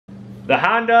The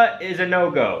Honda is a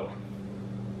no-go.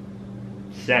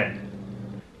 Send.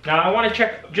 Now I want to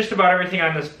check just about everything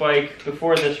on this bike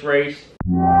before this race.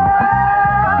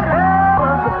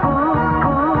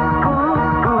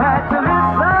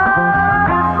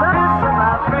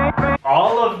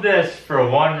 All of this for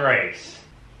one race.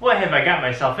 What have I got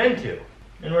myself into?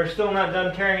 And we're still not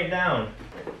done tearing it down.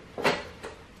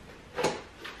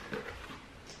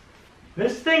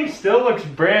 This thing still looks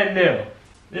brand new.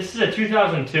 This is a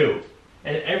 2002.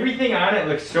 And everything on it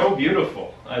looks so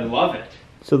beautiful. I love it.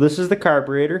 So this is the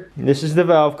carburetor. This is the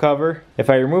valve cover. If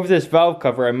I remove this valve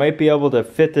cover, I might be able to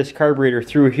fit this carburetor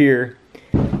through here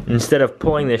instead of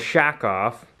pulling the shock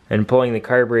off and pulling the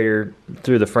carburetor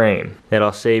through the frame.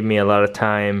 That'll save me a lot of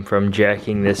time from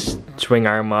jacking this swing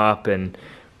arm up and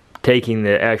taking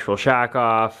the actual shock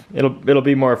off. It'll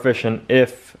be more efficient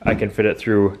if I can fit it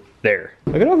through there.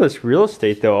 Look at all this real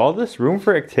estate though, all this room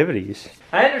for activities.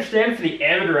 I understand for the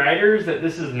avid riders that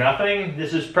this is nothing.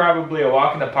 This is probably a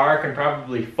walk in the park and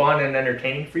probably fun and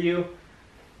entertaining for you.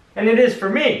 And it is for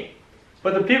me.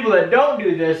 But the people that don't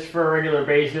do this for a regular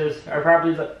basis are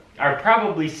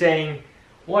probably saying,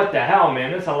 what the hell,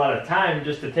 man, that's a lot of time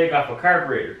just to take off a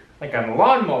carburetor. Like on a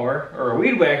lawnmower or a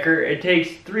weed whacker, it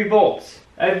takes 3 bolts.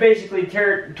 I've basically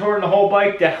torn the whole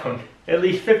bike down, at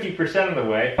least 50% of the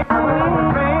way.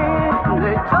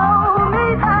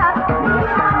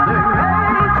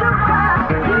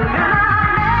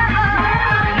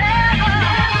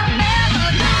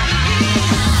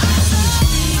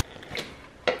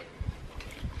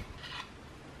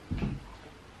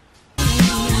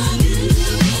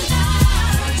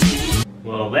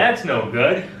 Well, that's no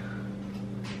good.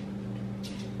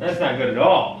 That's not good at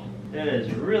all. That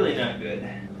is really not good.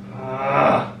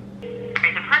 The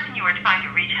person you are trying to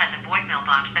reach has a voicemail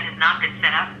box that has not been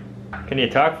set up. Can you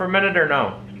talk for a minute or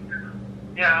no?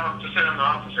 Yeah, I'm just sitting in the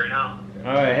office right now.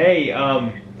 Alright, hey,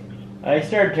 I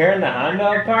started tearing the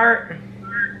Honda apart.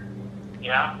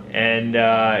 Yeah?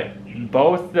 And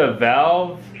both the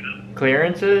valve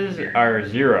clearances are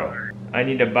 0. I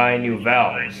need to buy new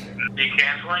valves. Are you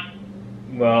canceling?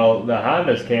 Well, the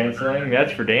Honda's canceling,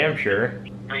 that's for damn sure.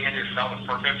 Are you gonna sell it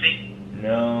for $450?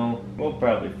 No, we'll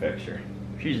probably fix her.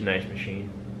 She's a nice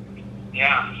machine.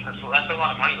 Yeah, that's a lot of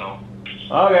money though.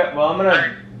 Okay, well I'm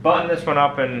gonna button this one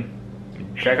up and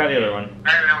check out the other one.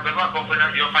 Alright, well, good luck. Hopefully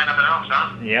you'll find nothing else,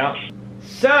 huh? Yep.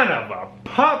 Son of a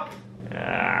pup!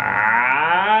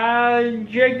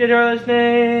 Jake the toilet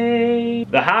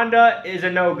snake. The Honda is a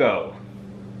no-go.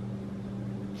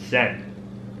 Send.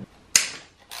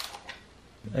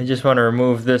 I just want to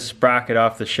remove this sprocket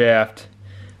off the shaft,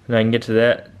 and I can get to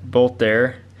that bolt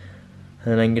there,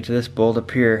 and then I can get to this bolt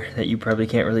up here that you probably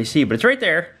can't really see, but it's right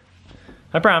there.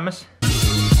 I promise.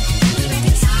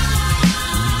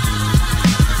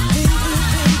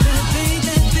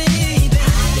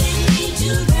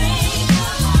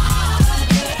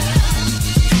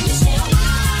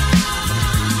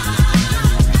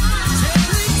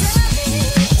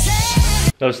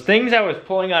 Those things I was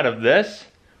pulling out of this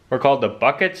were called the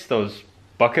buckets, those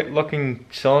bucket looking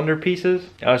cylinder pieces.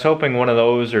 I was hoping one of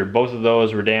those or both of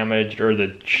those were damaged or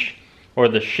the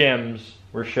shims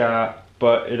were shot,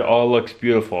 but it all looks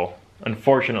beautiful,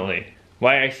 unfortunately.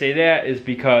 Why I say that is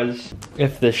because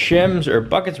if the shims or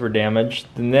buckets were damaged,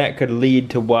 then that could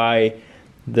lead to why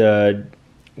the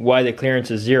clearance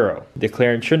is 0. The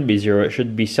clearance shouldn't be 0, it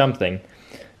should be something.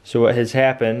 So what has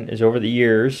happened is over the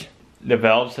years, the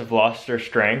valves have lost their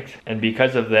strength, and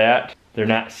because of that, they're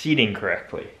not seating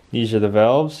correctly. These are the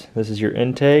valves, this is your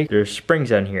intake. There's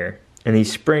springs on here, and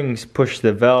these springs push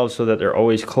the valves so that they're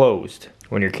always closed.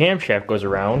 When your camshaft goes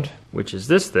around, which is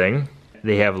this thing,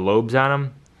 they have lobes on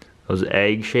them, those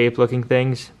egg-shaped looking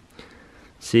things.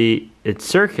 See, it's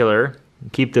circular,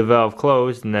 keep the valve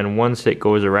closed, and then once it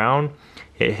goes around,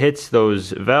 it hits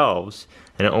those valves,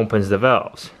 and it opens the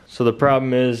valves. So the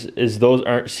problem is those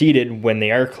aren't seated when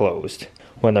they are closed.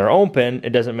 When they're open,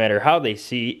 it doesn't matter how they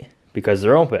seat, because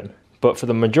they're open. But for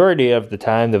the majority of the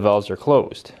time, the valves are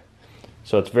closed.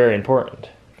 So it's very important.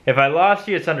 If I lost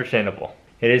you, it's understandable.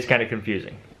 It is kind of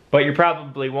confusing. But you're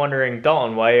probably wondering,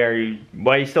 Dalton, why are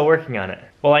you still working on it?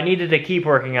 Well, I needed to keep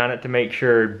working on it to make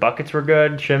sure buckets were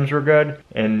good, shims were good,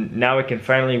 and now we can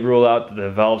finally rule out that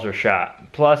the valves are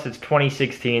shot. Plus, it's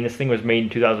 2016, this thing was made in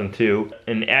 2002.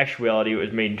 In actuality, it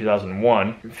was made in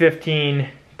 2001. 15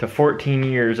 to 14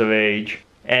 years of age,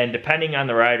 and depending on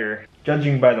the rider,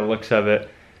 judging by the looks of it,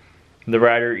 the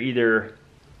rider either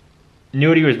knew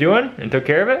what he was doing and took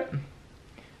care of it.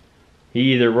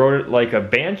 He either rode it like a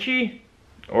banshee,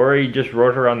 or he just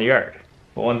rode her around the yard.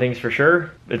 But one thing's for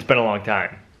sure, it's been a long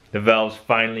time. The valves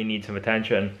finally need some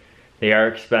attention. They are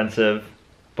expensive,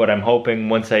 but I'm hoping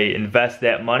once I invest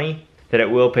that money that it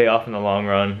will pay off in the long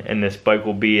run, and this bike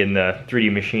will be in the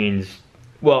 3D Machines,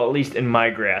 well, at least in my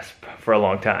grasp, for a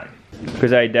long time.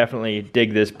 Because I definitely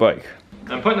dig this bike.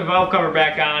 I'm putting the valve cover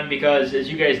back on because,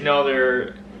 as you guys know,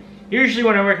 usually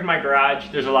when I work in my garage,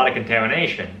 there's a lot of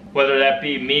contamination. Whether that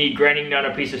be me grinding down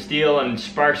a piece of steel and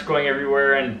sparks going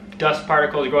everywhere and dust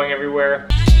particles going everywhere.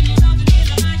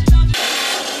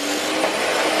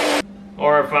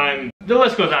 Or if the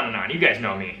list goes on and on, you guys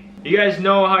know me. You guys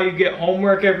know how you get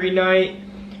homework every night,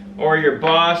 or your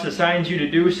boss assigns you to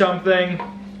do something,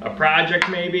 a project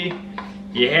maybe.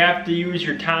 You have to use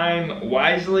your time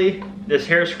wisely. This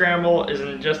hair scramble is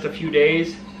in just a few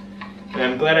days, and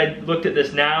I'm glad I looked at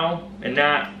this now and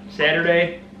not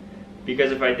Saturday,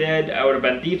 because if I did, I would have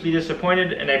been deeply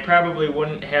disappointed and I probably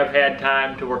wouldn't have had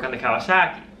time to work on the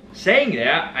Kawasaki. Saying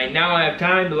that, I now have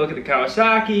time to look at the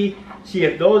Kawasaki, see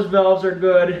if those valves are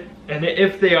good, and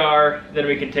if they are, then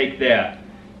we can take that.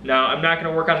 Now, I'm not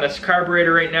going to work on this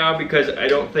carburetor right now because I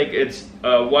don't think it's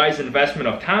a wise investment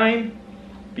of time,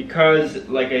 because,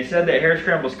 like I said, that hair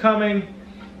scramble's coming.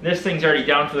 This thing's already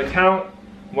down for the count.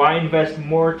 Why invest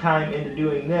more time into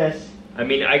doing this? I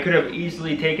mean, I could have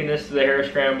easily taken this to the hair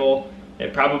scramble.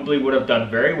 It probably would have done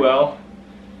very well,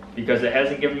 because it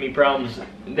hasn't given me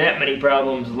that many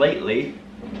problems lately.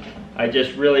 I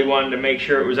just really wanted to make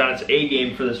sure it was on its A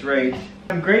game for this race.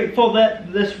 I'm grateful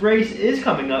that this race is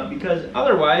coming up, because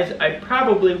otherwise I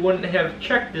probably wouldn't have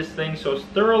checked this thing so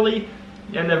thoroughly,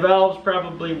 and the valves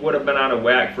probably would have been out of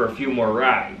whack for a few more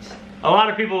rides. A lot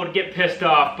of people would get pissed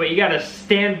off, but you gotta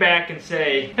stand back and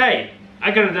say, hey,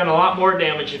 I could have done a lot more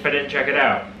damage if I didn't check it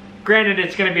out. Granted,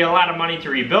 it's gonna be a lot of money to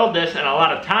rebuild this, and a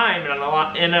lot of time, and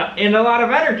a lot of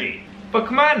energy. But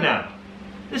come on now.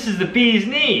 This is the bee's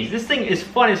knees. This thing is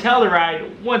fun as hell to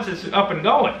ride once it's up and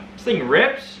going. This thing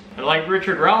rips, and like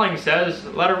Richard Rawlings says,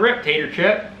 let it rip, tater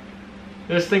chip.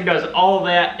 This thing does all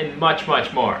that and much,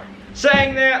 much more.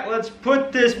 Saying that, let's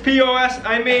put this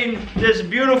this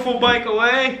beautiful bike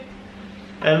away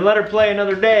and let her play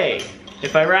another day.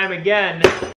 If I rhyme again,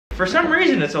 for some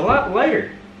reason it's a lot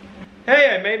lighter.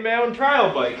 Hey, I made my own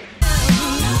trial bike.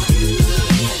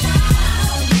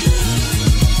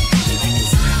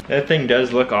 That thing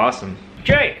does look awesome.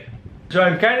 Jake, so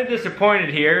I'm kind of disappointed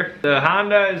here. The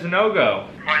Honda is a no-go.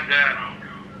 Why's that?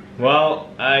 Well,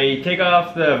 I take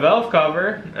off the valve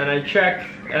cover and I check,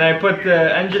 and I put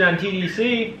the engine on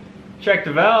TDC, check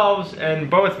the valves, and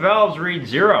both valves read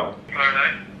 0.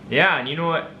 Alright. Yeah, and you know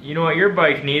what your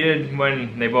bike needed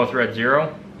when they both read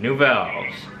 0? New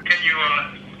valves. Can you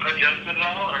adjust it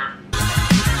all, or?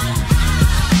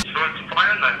 So what's the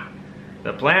plan then?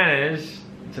 The plan is,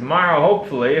 tomorrow,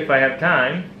 hopefully, if I have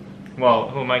time. Well,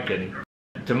 who am I kidding?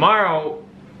 Tomorrow,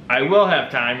 I will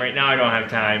have time. Right now, I don't have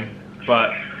time.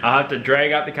 But I'll have to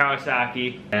drag out the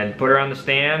Kawasaki and put her on the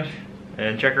stand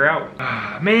and check her out.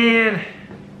 Ah, man.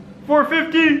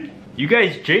 450. You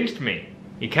guys jinxed me.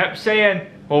 You kept saying,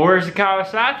 well, where's the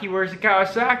Kawasaki? Where's the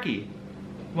Kawasaki?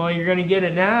 Well, you're gonna get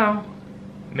it now.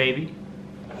 Maybe.